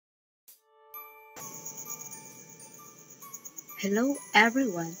Hello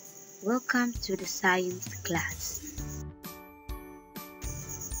everyone, welcome to the science class.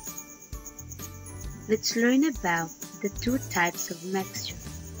 Let's learn about the two types of mixture,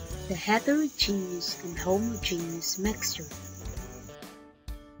 the heterogeneous and homogeneous mixture.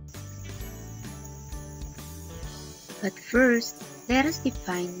 But first, let us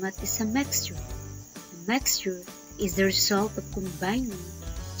define what is a mixture. A mixture is the result of combining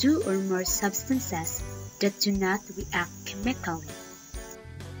two or more substances that do not react chemically.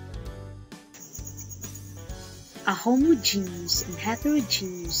 A homogeneous and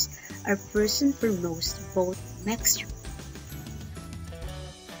heterogeneous are first and foremost both mixture.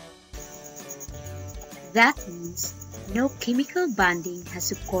 That means no chemical bonding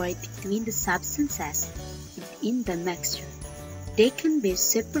has occurred between the substances within the mixture. They can be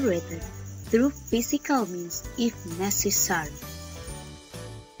separated through physical means if necessary.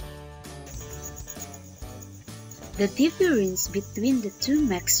 The difference between the two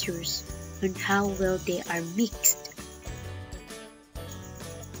mixtures on how well they are mixed.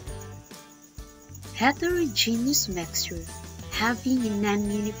 Heterogeneous mixture having a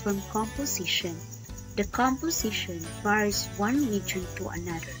non-uniform composition, the composition varies one region to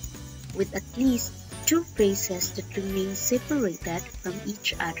another, with at least two phases that remain separated from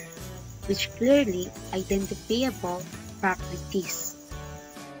each other, which clearly identifiable properties.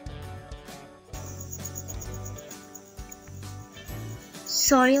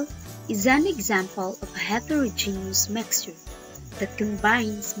 Soil is an example of a heterogeneous mixture that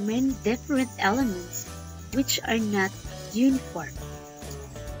combines many different elements which are not uniform.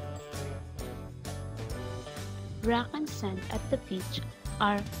 Rock and sand at the beach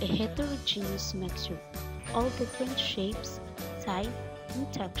are a heterogeneous mixture. All different shapes, size,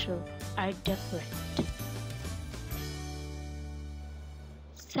 and texture are different.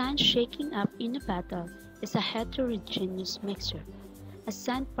 Sand shaking up in a bottle is a heterogeneous mixture.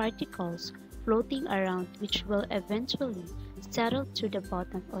 Sand particles floating around which will eventually settle to the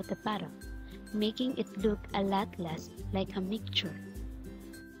bottom of the bottle, making it look a lot less like a mixture.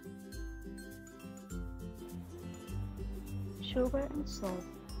 Sugar and salt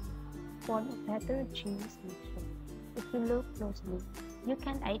form a heterogeneous mixture. If you look closely, you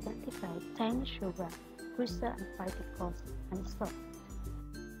can identify tiny sugar, crystal and particles, and salt.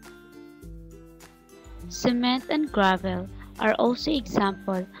 Cement and gravel are also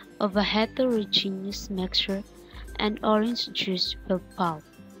examples of a heterogeneous mixture, and orange juice with pulp.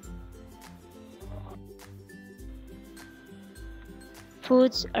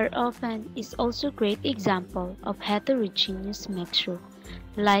 Foods are often is also a great example of heterogeneous mixture,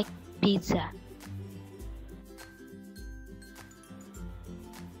 like pizza.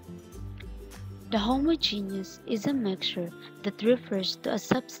 The homogeneous is a mixture that refers to a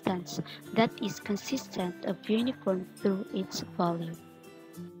substance that is consistent of uniform through its volume.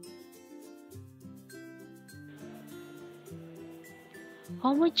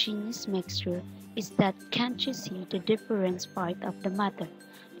 Homogeneous mixture is that can't you see the difference part of the matter?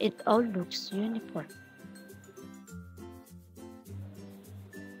 It all looks uniform.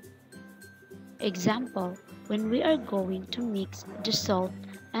 Example, when we are going to mix the salt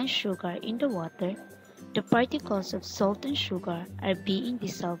and sugar in the water, the particles of salt and sugar are being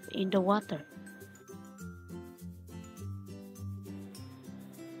dissolved in the water.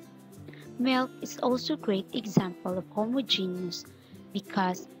 Milk is also a great example of homogeneous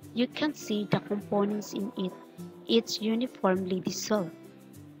because you can see the components in it. It's uniformly dissolved.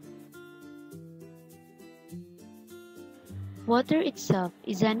 Water itself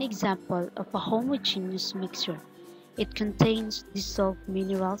is an example of a homogeneous mixture. It contains dissolved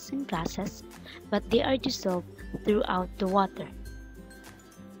minerals and gases, but they are dissolved throughout the water.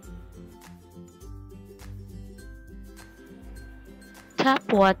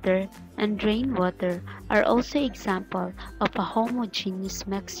 Tap water and rainwater are also examples of a homogeneous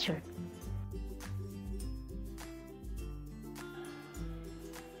mixture.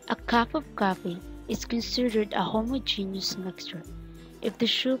 A cup of coffee is considered a homogeneous mixture. If the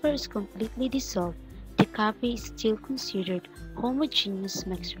sugar is completely dissolved, the coffee is still considered homogeneous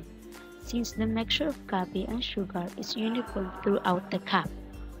mixture, since the mixture of coffee and sugar is uniform throughout the cup.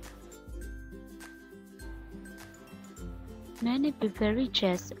 Many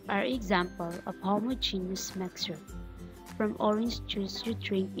beverages are examples of homogeneous mixture. From orange juice you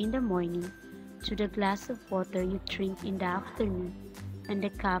drink in the morning, to the glass of water you drink in the afternoon, and the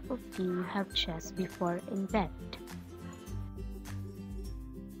cup of tea you have just before in bed.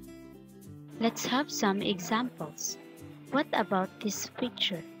 Let's have some examples. What about this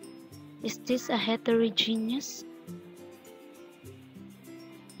picture? Is this a heterogeneous?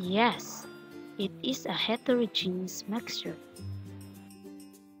 Yes, it is a heterogeneous mixture.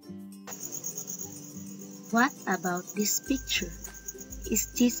 What about this picture?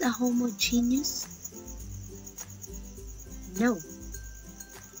 Is this a homogeneous? No,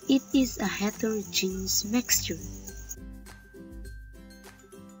 it is a heterogeneous mixture.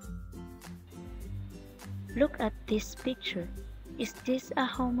 Look at this picture. Is this a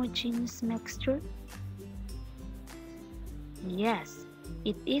homogeneous mixture? Yes,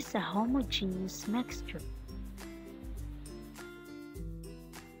 it is a homogeneous mixture.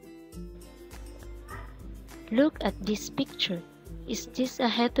 Look at this picture. Is this a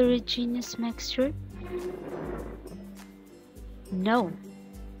heterogeneous mixture? No,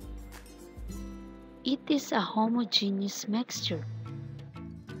 it is a homogeneous mixture.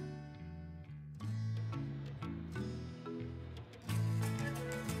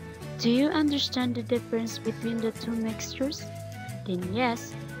 Do you understand the difference between the two mixtures? Then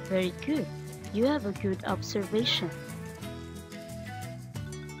yes, very good. You have a good observation.